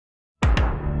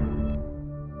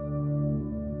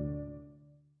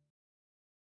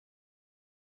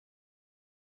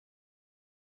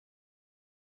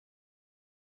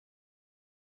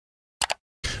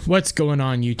What's going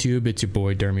on, YouTube? It's your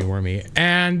boy Dermy Wormy,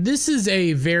 and this is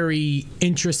a very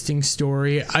interesting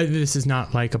story. This is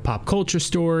not like a pop culture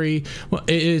story. Well,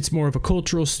 it's more of a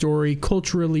cultural story,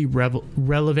 culturally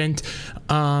relevant.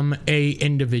 A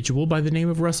individual by the name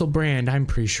of Russell Brand. I'm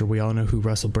pretty sure we all know who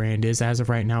Russell Brand is. As of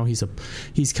right now, he's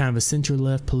kind of a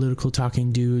center-left political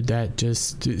talking dude that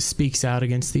just speaks out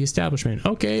against the establishment.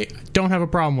 Okay, don't have a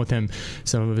problem with him.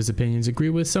 Some of his opinions agree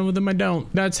with, some of them I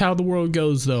don't. That's how the world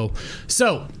goes, though.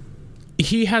 So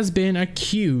he has been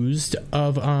accused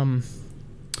of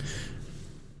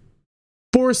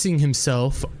forcing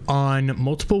himself on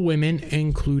multiple women,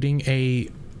 including a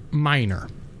minor.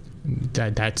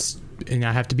 And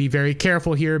I have to be very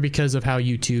careful here because of how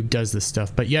YouTube does this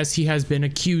stuff. But yes, he has been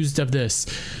accused of this,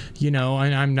 and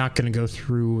I'm not going to go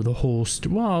through the whole,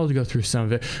 well, I'll go through some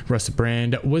of it. Russell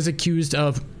Brand was accused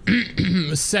of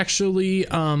sexually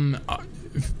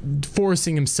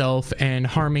forcing himself and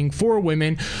harming 4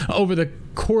 women over the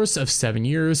course of 7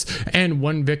 years, and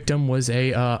one victim was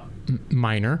a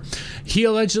minor. He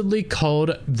allegedly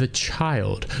called the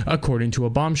child. According to a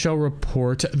bombshell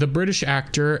report, the British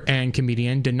actor and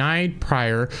comedian denied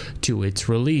prior to its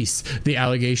release. The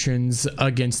allegations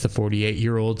against the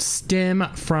 48-year-old stem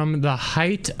from the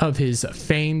height of his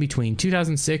fame between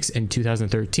 2006 and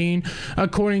 2013.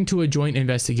 According to a joint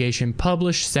investigation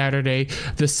published Saturday,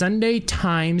 the Sunday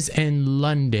Times in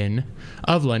London,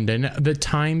 the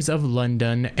Times of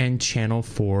London, and Channel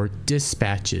 4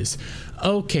 dispatches.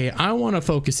 Okay, I want to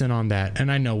focus in on that,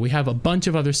 and I know we have a bunch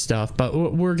of other stuff, but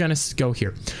we're gonna go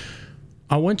here.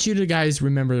 I want you to guys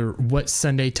remember what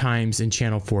Sunday Times and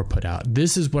Channel 4 put out.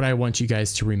 This is what I want you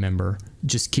guys to remember.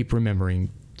 Just keep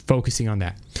remembering, focusing on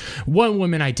that. One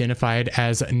woman identified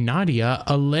as Nadia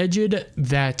alleged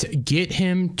that get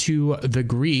him to the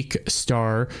Greek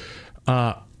star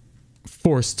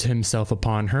forced himself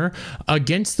upon her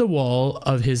against the wall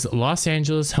of his Los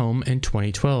Angeles home in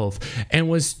 2012 and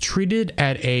was treated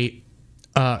at a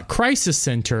crisis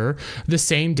center the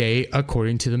same day,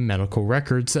 according to the medical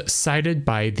records cited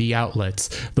by the outlets.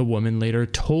 The woman later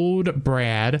told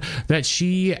Brad that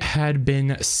she had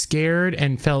been scared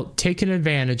and felt taken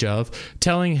advantage of,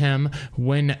 telling him,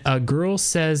 "When a girl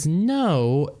says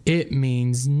no, it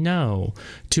means no,"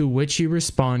 to which he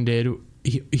responded,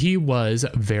 he was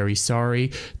very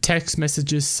sorry. Text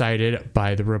messages cited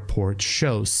by the report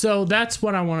show. So that's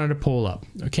what I wanted to pull up.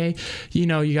 Okay. You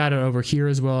got it over here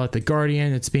as well at The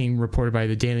Guardian. It's being reported by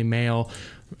the Daily Mail,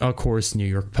 of course, New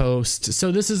York Post.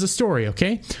 So this is a story.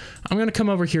 Okay. I'm going to come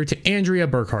over here to Andrea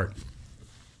Burkhart.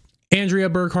 Andrea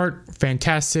Burkhart,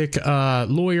 fantastic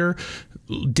lawyer,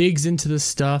 digs into this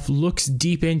stuff, looks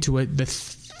deep into it. The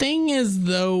thing is,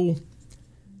 though,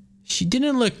 she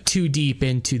didn't look too deep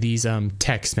into these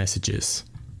text messages.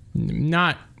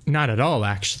 Not at all,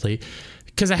 actually,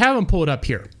 because I have them pulled up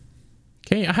here.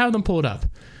 Okay, I have them pulled up.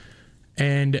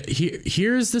 And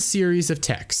here's the series of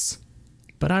texts.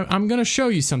 But I'm going to show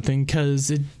you something because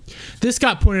this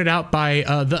got pointed out by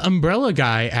the Umbrella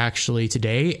Guy, actually,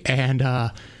 today. And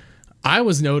I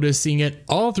was noticing it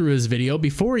all through his video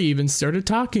before he even started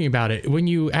talking about it. When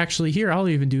you actually hear, I'll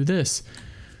even do this.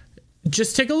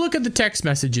 Just take a look at the text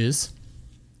messages,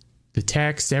 the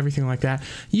text, everything like that.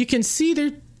 You can see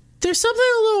there's something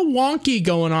a little wonky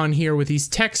going on here with these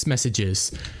text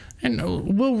messages. And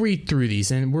we'll read through these,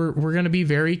 and we're going to be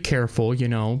very careful,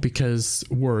 because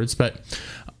words. But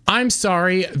I'm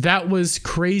sorry, that was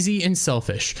crazy and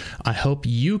selfish. I hope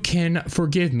you can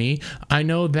forgive me. I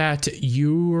know that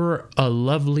you're a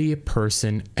lovely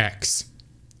person, X.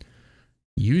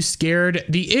 You scared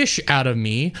the ish out of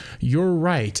me. You're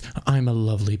right. I'm a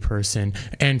lovely person.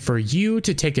 And for you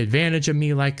to take advantage of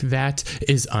me like that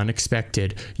is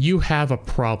unexpected. You have a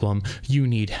problem. You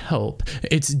need help.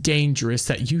 It's dangerous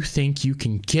that you think you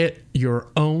can get your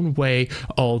own way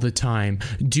all the time.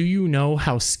 Do you know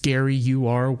how scary you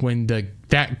are when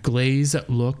that glazed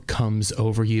look comes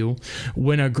over you?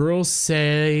 When a girl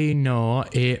say no,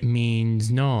 it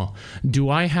means no. Do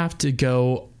I have to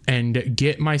go and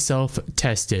get myself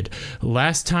tested?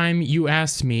 Last time you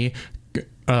asked me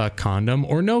condom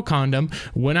or no condom.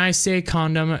 When I say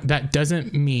condom, that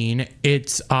doesn't mean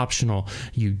it's optional.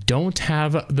 You don't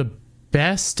have the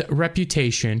best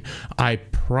reputation. I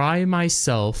pride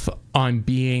myself on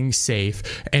being safe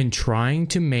and trying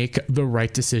to make the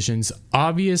right decisions.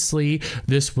 Obviously,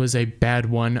 this was a bad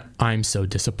one. I'm so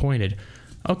disappointed.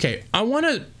 Okay, I'm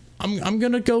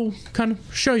going to go kind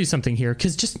of show you something here,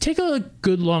 because just take a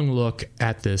good long look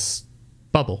at this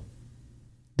bubble.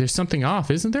 There's something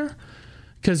off, isn't there?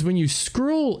 Because when you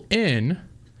scroll in,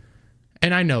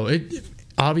 and I know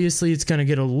obviously it's going to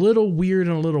get a little weird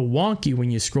and a little wonky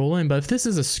when you scroll in, but if this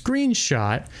is a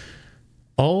screenshot,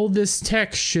 All this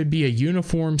text should be a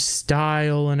uniform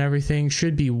style and everything,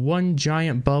 should be one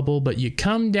giant bubble, but you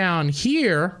come down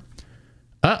here,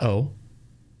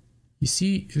 you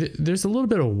see there's a little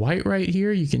bit of white right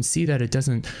here. You can see that it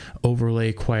doesn't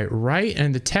overlay quite right,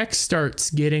 and the text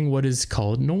starts getting what is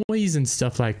called noise and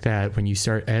stuff like that. When you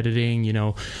start editing, you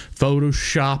know,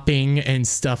 photoshopping and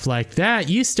stuff like that,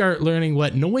 you start learning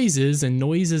what noise is, and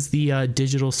noise is the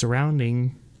digital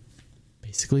surrounding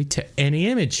basically to any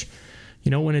image.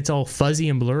 You know, when it's all fuzzy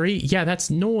and blurry, yeah,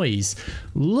 that's noise.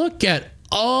 Look at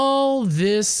all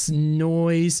this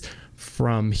noise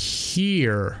from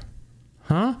here.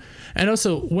 Huh? And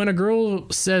also, when a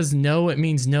girl says no, it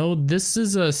means no. This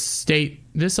is a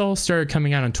this all started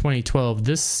coming out in 2012.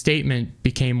 This statement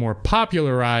became more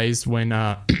popularized when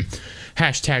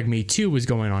hashtag Me Too was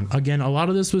going on. Again, a lot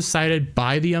of this was cited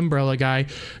by the Umbrella Guy.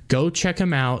 Go check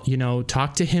him out. You know,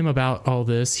 talk to him about all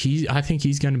this. I think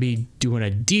he's going to be doing a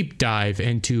deep dive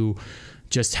into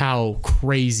just how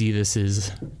crazy this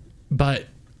is. But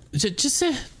just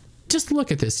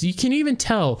look at this. You can even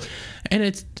tell, and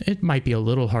it might be a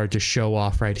little hard to show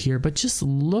off right here, but just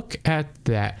look at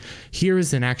that. Here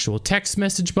is an actual text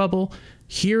message bubble.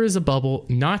 Here is a bubble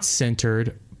not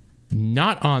centered,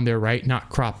 not on there right, not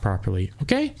cropped properly.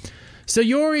 Okay, so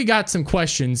you already got some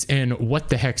questions in what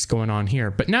the heck's going on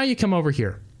here. But now you come over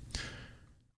here.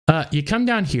 You come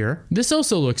down here. This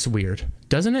also looks weird,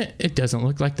 doesn't it? It doesn't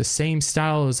look like the same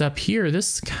style as up here.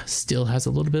 This still has a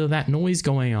little bit of that noise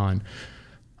going on.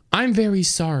 I'm very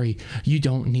sorry. You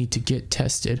don't need to get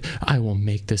tested. I will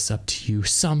make this up to you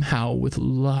somehow with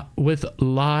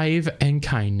live and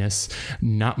kindness.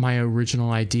 Not my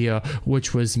original idea,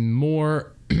 which was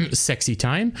more sexy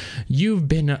time. You've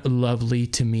been lovely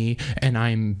to me, and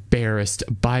I'm embarrassed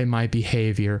by my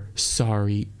behavior.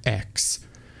 Sorry, X.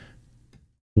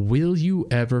 Will you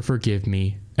ever forgive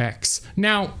me, X?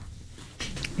 Now,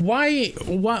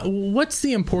 what's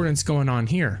the importance going on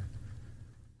here?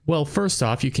 Well, first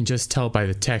off, you can just tell by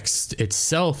the text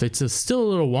itself, it's still a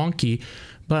little wonky,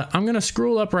 but I'm going to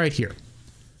scroll up right here.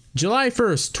 July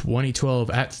 1st,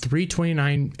 2012 at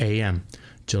 3:29 a.m.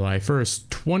 July 1st,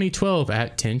 2012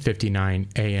 at 10:59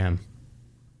 a.m.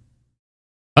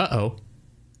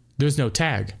 There's no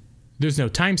tag. There's no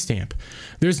timestamp.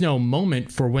 There's no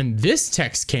moment for when this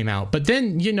text came out. But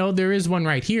then, you know, there is one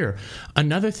right here.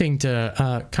 Another thing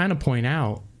to kind of point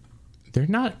out, they're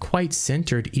not quite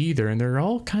centered either, and they're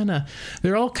all kind of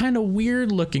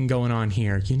weird looking going on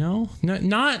here, you know?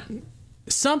 Not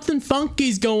something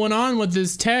funky's going on with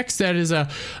this text that is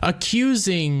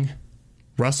accusing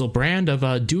Russell Brand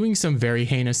of doing some very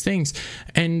heinous things.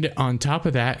 And on top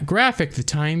of that, Graphic, the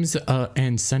Times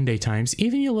and Sunday Times,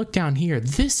 even you look down here,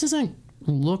 this doesn't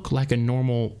look like a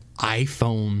normal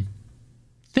iPhone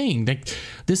thing. Like,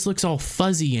 this looks all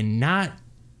fuzzy and not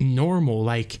normal.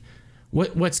 Like,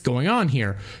 what's going on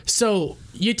here? So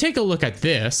you take a look at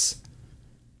this.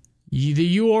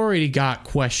 You already got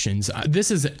questions.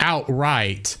 This is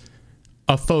outright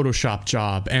a Photoshop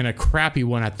job, and a crappy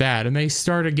one at that. And they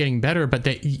started getting better, but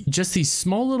just these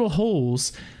small little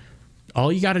holes,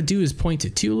 all you got to do is point to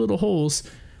two little holes,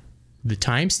 the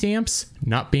timestamps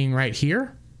not being right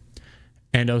here,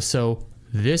 and also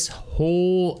this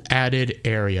whole added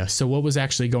area. So what was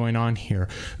actually going on here?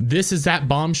 This is that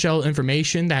bombshell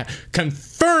information that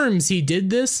confirms he did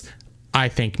this. I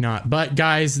think not. But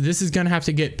guys, this is going to have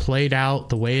to get played out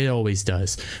the way it always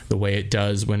does. The way it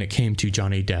does when it came to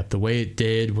Johnny Depp. The way it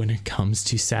did when it comes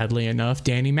to, sadly enough,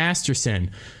 Danny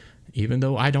Masterson. Even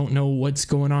though I don't know what's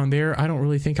going on there, I don't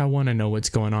really think I want to know what's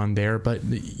going on there. But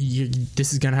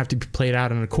this is going to have to be played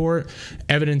out in a court.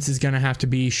 Evidence is going to have to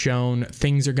be shown.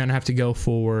 Things are going to have to go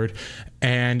forward.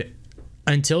 And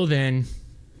until then,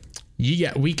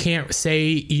 we can't say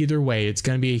either way. It's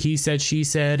going to be a he said, she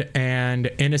said,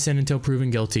 and innocent until proven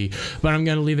guilty. But I'm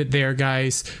going to leave it there,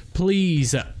 guys.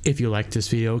 Please, if you liked this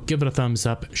video, give it a thumbs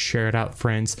up, share it out,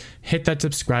 friends. Hit that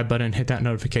subscribe button, hit that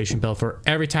notification bell for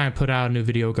every time I put out a new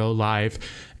video go live.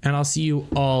 And I'll see you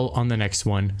all on the next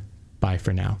one. Bye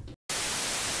for now.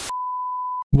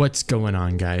 What's going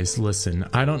on, guys? Listen,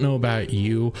 I don't know about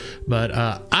you, but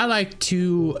I like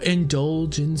to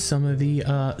indulge in some of the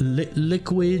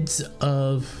liquids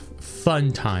of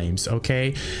fun times,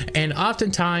 okay? And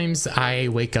oftentimes I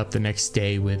wake up the next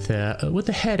day with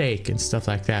a headache and stuff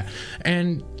like that.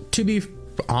 And to be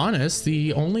honest,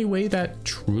 the only way that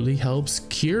truly helps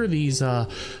cure these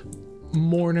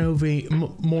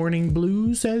morning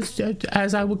blues,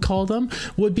 as I would call them,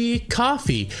 would be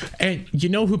coffee. And you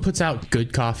know who puts out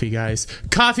good coffee, guys?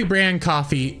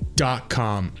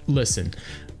 Coffeebrandcoffee.com. Listen,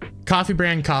 Coffee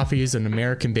Brand Coffee is an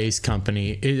American-based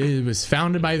company. It was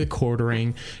founded by the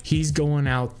Quartering. He's going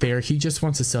out there. He just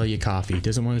wants to sell you coffee. He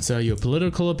doesn't want to sell you a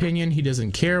political opinion. He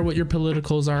doesn't care what your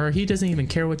politicals are. He doesn't even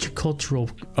care what your cultural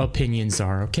opinions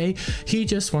are, okay? He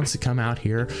just wants to come out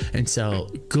here and sell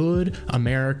good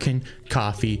American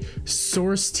coffee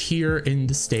sourced here in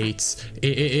the States.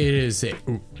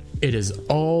 It is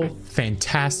all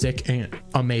fantastic and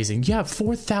amazing. You have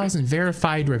 4,000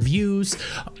 verified reviews.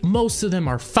 Most of them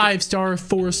are 5-star,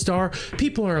 4-star.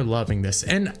 People are loving this,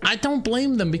 and I don't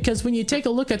blame them, because when you take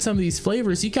a look at some of these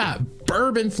flavors, you got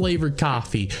bourbon flavored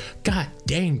coffee. God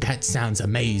dang, that sounds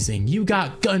amazing. You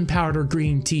got gunpowder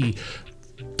green tea.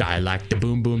 I like the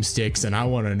boom boom sticks, and I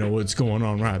want to know what's going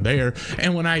on right there.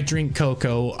 And when I drink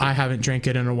CoCo, I haven't drank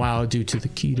it in a while due to the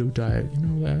keto diet,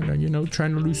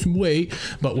 trying to lose some weight.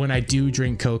 But when I do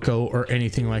drink CoCo or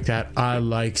anything like that, I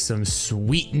like some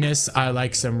sweetness, I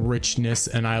like some richness,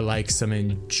 and I like some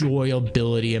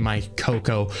enjoyability in my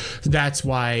CoCo. That's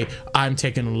why I'm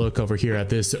taking a look over here at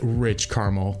this rich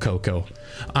caramel CoCo.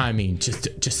 I mean,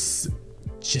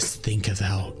 just think of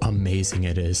how amazing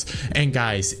it is. And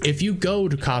guys, if you go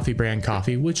to Coffee Brand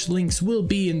Coffee, which links will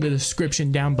be in the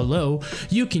description down below,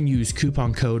 you can use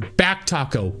coupon code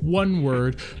BACKTACO, one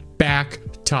word,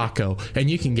 BACKTACO, and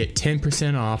you can get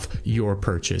 10% off your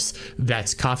purchase.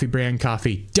 That's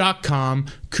coffeebrandcoffee.com,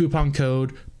 coupon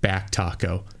code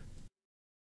BACKTACO.